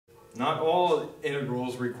not all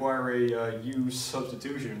integrals require a u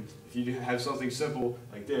substitution. If you have something simple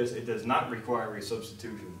like this, it does not require a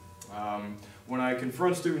substitution. When I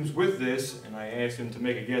confront students with this, and I ask them to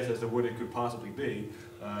make a guess as to what it could possibly be,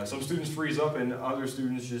 some students freeze up and other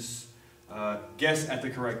students just guess at the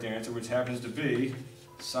correct answer, which happens to be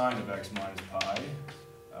sine of x minus pi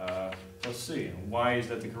plus c. And why is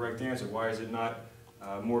that the correct answer? Why is it not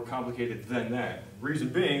more complicated than that? Reason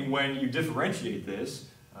being, when you differentiate this,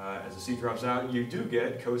 as the c drops out, you do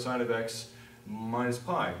get cosine of x minus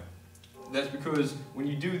pi. That's because when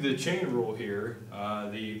you do the chain rule here,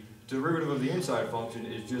 the derivative of the inside function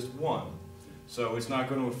is just 1. So it's not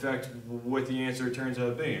going to affect what the answer turns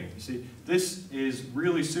out being. You see, this is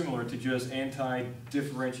really similar to just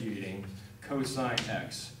anti-differentiating cosine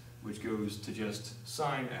x, which goes to just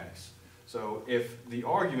sine x. So if the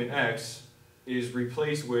argument x is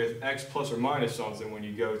replaced with x plus or minus something when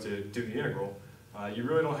you go to do the integral, you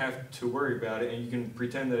really don't have to worry about it, and you can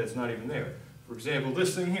pretend that it's not even there. For example,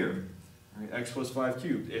 this thing here, right, x plus 5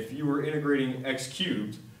 cubed. If you were integrating x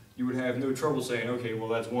cubed, you would have no trouble saying, okay, well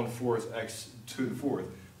that's 1/4 x to the 4th.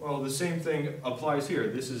 Well, the same thing applies here.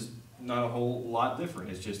 This is not a whole lot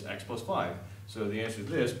different. It's just x plus 5. So the answer to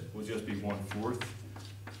this will just be 1/4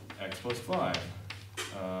 x plus 5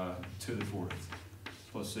 to the 4th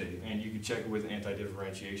plus c. And you can check it with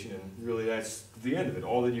anti-differentiation, and really that's the end of it.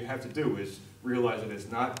 All that you have to do is realize that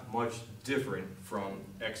it's not much different from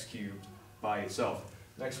x cubed by itself.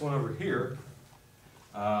 Next one over here.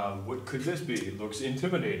 What could this be? It looks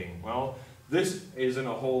intimidating. Well, this isn't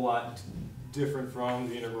a whole lot different from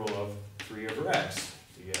the integral of 3 over x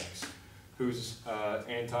dx, whose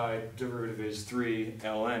antiderivative is 3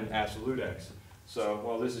 ln absolute x. So,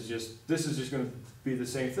 well, this is just going to be the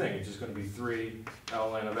same thing. It's just going to be 3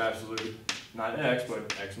 ln of absolute, not x,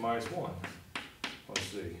 but x minus 1 plus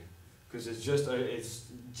c. Because it's just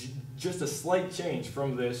a slight change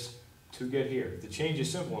from this to get here. If the change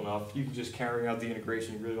is simple enough, you can just carry out the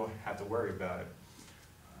integration. You really don't have to worry about it.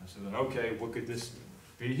 So then, okay, what could this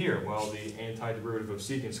be here? Well, the antiderivative of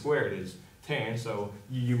secant squared is tan, so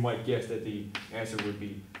you might guess that the answer would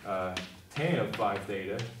be tan of 5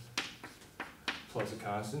 theta plus a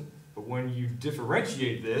constant. But when you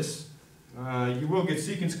differentiate this, you will get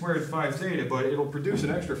secant squared 5 theta, but it'll produce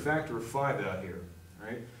an extra factor of 5 out here.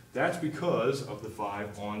 Right? That's because of the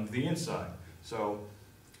 5 on the inside. So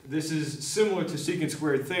this is similar to secant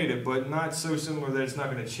squared theta, but not so similar that it's not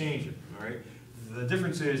going to change it. All right? The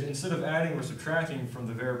difference is, instead of adding or subtracting from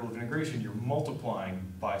the variable of integration, you're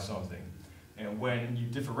multiplying by something. And when you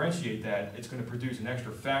differentiate that, it's going to produce an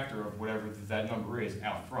extra factor of whatever that number is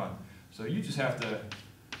out front. So you just have to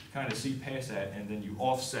kind of see past that, and then you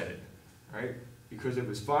offset it. Right? Because if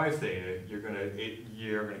it's 5 theta, you're going to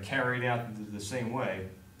carry it out the same way,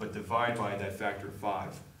 but divide by that factor of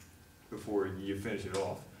 5 before you finish it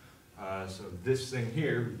off. So this thing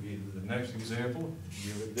here would be the next example.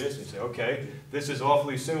 You look at this and say, okay, this is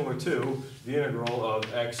awfully similar to the integral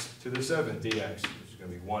of x to the 7th dx, which is going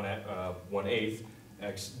to be 1/8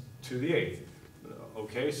 x to the 8th.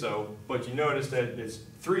 Okay, so, but you notice that it's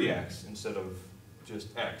 3x instead of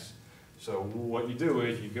just x. So what you do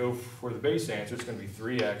is you go for the base answer. It's going to be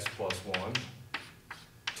 3x plus 1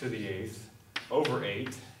 to the 8th over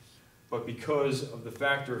 8. But because of the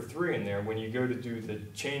factor of 3 in there, when you go to do the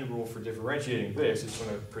chain rule for differentiating this, it's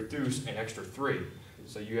going to produce an extra 3.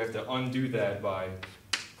 So you have to undo that by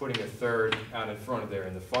putting a third out in front of there,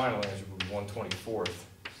 and the final answer will be 1/24,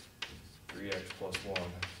 3x plus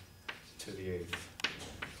 1 to the 8th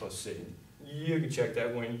plus c. You can check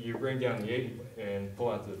that when you bring down the 8 and pull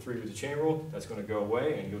out the 3 with the chain rule. That's going to go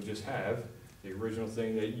away, and you'll just have the original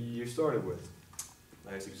thing that you started with.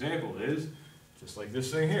 Nice example is just like this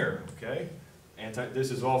thing here, okay? This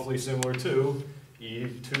is awfully similar to e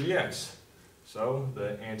to the x. So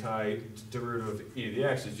the antiderivative of e to the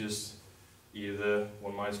x is just e to the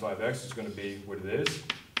 1 minus 5x is going to be what it is,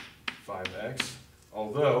 5x.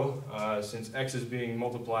 Although, since x is being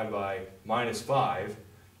multiplied by minus 5,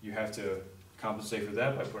 you have to compensate for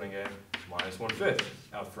that by putting a minus 1/5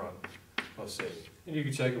 out front, plus c. And you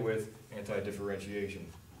can check it with anti-differentiation.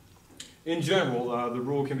 In general, the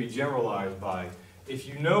rule can be generalized by, if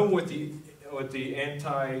you know what the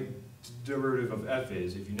antiderivative of f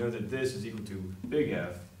is, if you know that this is equal to big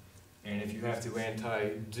F, and if you have to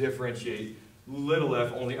anti-differentiate little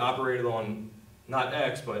f only operated on not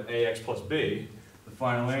x, but ax plus b, the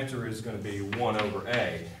final answer is going to be 1 over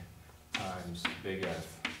a times big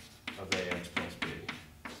F of ax plus b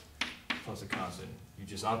plus a constant. You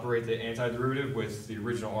just operate the antiderivative with the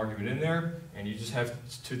original argument in there, and you just have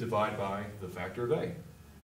to divide by the factor of a.